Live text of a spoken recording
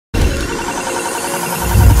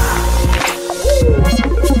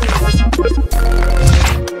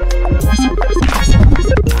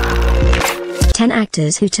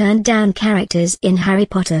actors who turned down characters in Harry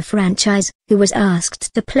Potter franchise, who was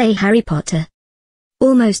asked to play Harry Potter.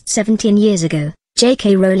 Almost 17 years ago,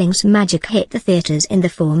 J.K. Rowling's magic hit the theaters in the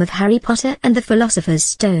form of Harry Potter and the Philosopher's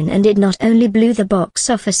Stone, and it not only blew the box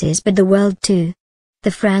offices but the world too.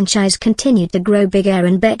 The franchise continued to grow bigger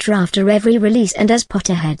and better after every release, and as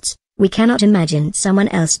Potterheads, we cannot imagine someone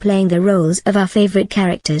else playing the roles of our favorite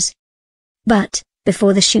characters. But,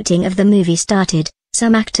 before the shooting of the movie started,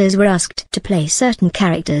 some actors were asked to play certain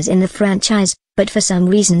characters in the franchise, but for some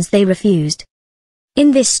reasons they refused.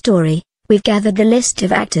 In this story, we've gathered the list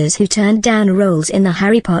of actors who turned down roles in the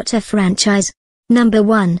Harry Potter franchise. Number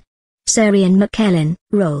 1. Sir Ian McKellen,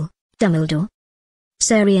 role, Dumbledore.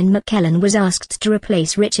 Sir Ian McKellen was asked to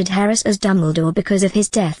replace Richard Harris as Dumbledore because of his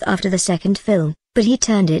death after the second film, but he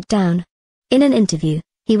turned it down. In an interview,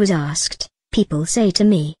 he was asked, "People say to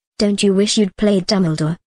me, 'Don't you wish you'd played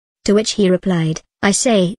Dumbledore?' To which he replied, 'I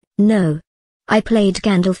say, no. I played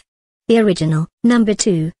Gandalf.' The original. Number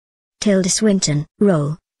 2. Tilda Swinton,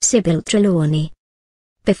 role, Sybil Trelawney.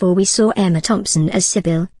 Before we saw Emma Thompson as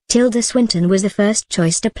Sybil, Tilda Swinton was the first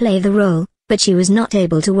choice to play the role, but she was not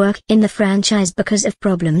able to work in the franchise because of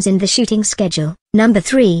problems in the shooting schedule. Number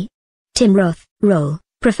 3. Tim Roth, role,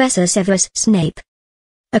 Professor Severus Snape.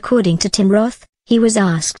 According to Tim Roth, he was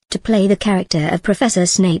asked to play the character of Professor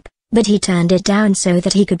Snape, but he turned it down so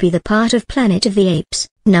that he could be the part of Planet of the Apes.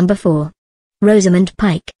 Number 4. Rosamund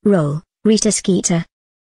Pike, role, Rita Skeeter.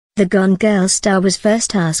 The Gone Girl star was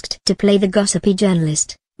first asked to play the gossipy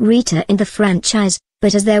journalist, Rita, in the franchise,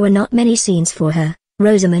 but as there were not many scenes for her,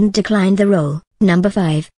 Rosamund declined the role. Number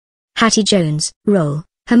 5. Hattie Jones, role,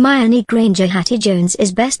 Hermione Granger. Hattie Jones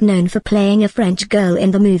is best known for playing a French girl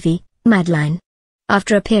in the movie, Madeline.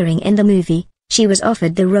 After appearing in the movie, she was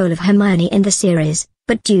offered the role of Hermione in the series,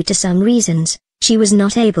 but due to some reasons, she was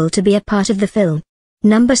not able to be a part of the film.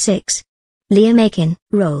 Number 6. Liam Aiken,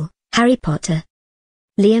 role, Harry Potter.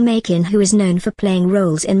 Liam Aiken, who is known for playing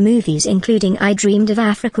roles in movies including I Dreamed of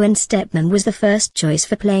Africa and Stepmom, was the first choice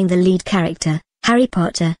for playing the lead character, Harry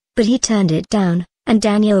Potter, but he turned it down, and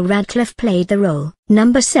Daniel Radcliffe played the role.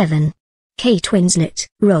 Number 7. Kate Winslet,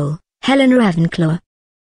 role, Helena Ravenclaw.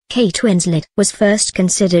 Kate Winslet was first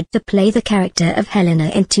considered to play the character of Helena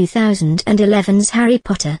in 2011's Harry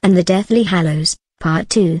Potter and the Deathly Hallows, Part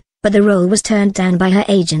 2, but the role was turned down by her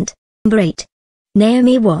agent. Number 8.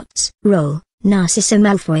 Naomi Watts, role, Narcissa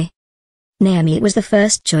Malfoy. Naomi was the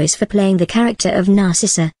first choice for playing the character of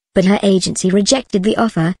Narcissa, but her agency rejected the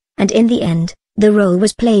offer, and in the end, the role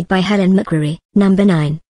was played by Helen McCreary. Number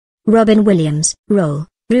 9. Robin Williams, role,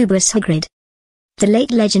 Rubus Hagrid. The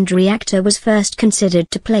late legendary actor was first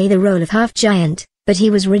considered to play the role of Half-Giant, but he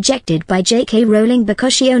was rejected by J.K. Rowling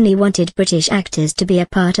because she only wanted British actors to be a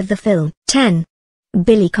part of the film. 10.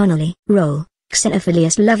 Billy Connolly, role,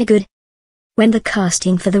 Xenophilius Lovegood. When the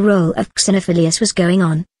casting for the role of Xenophilius was going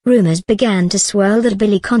on, rumors began to swirl that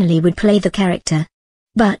Billy Connolly would play the character.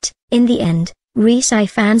 But, in the end, Rhys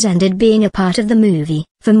fans ended being a part of the movie.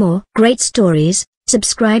 For more great stories,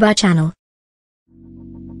 subscribe our channel.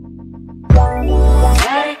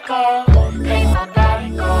 Let it go.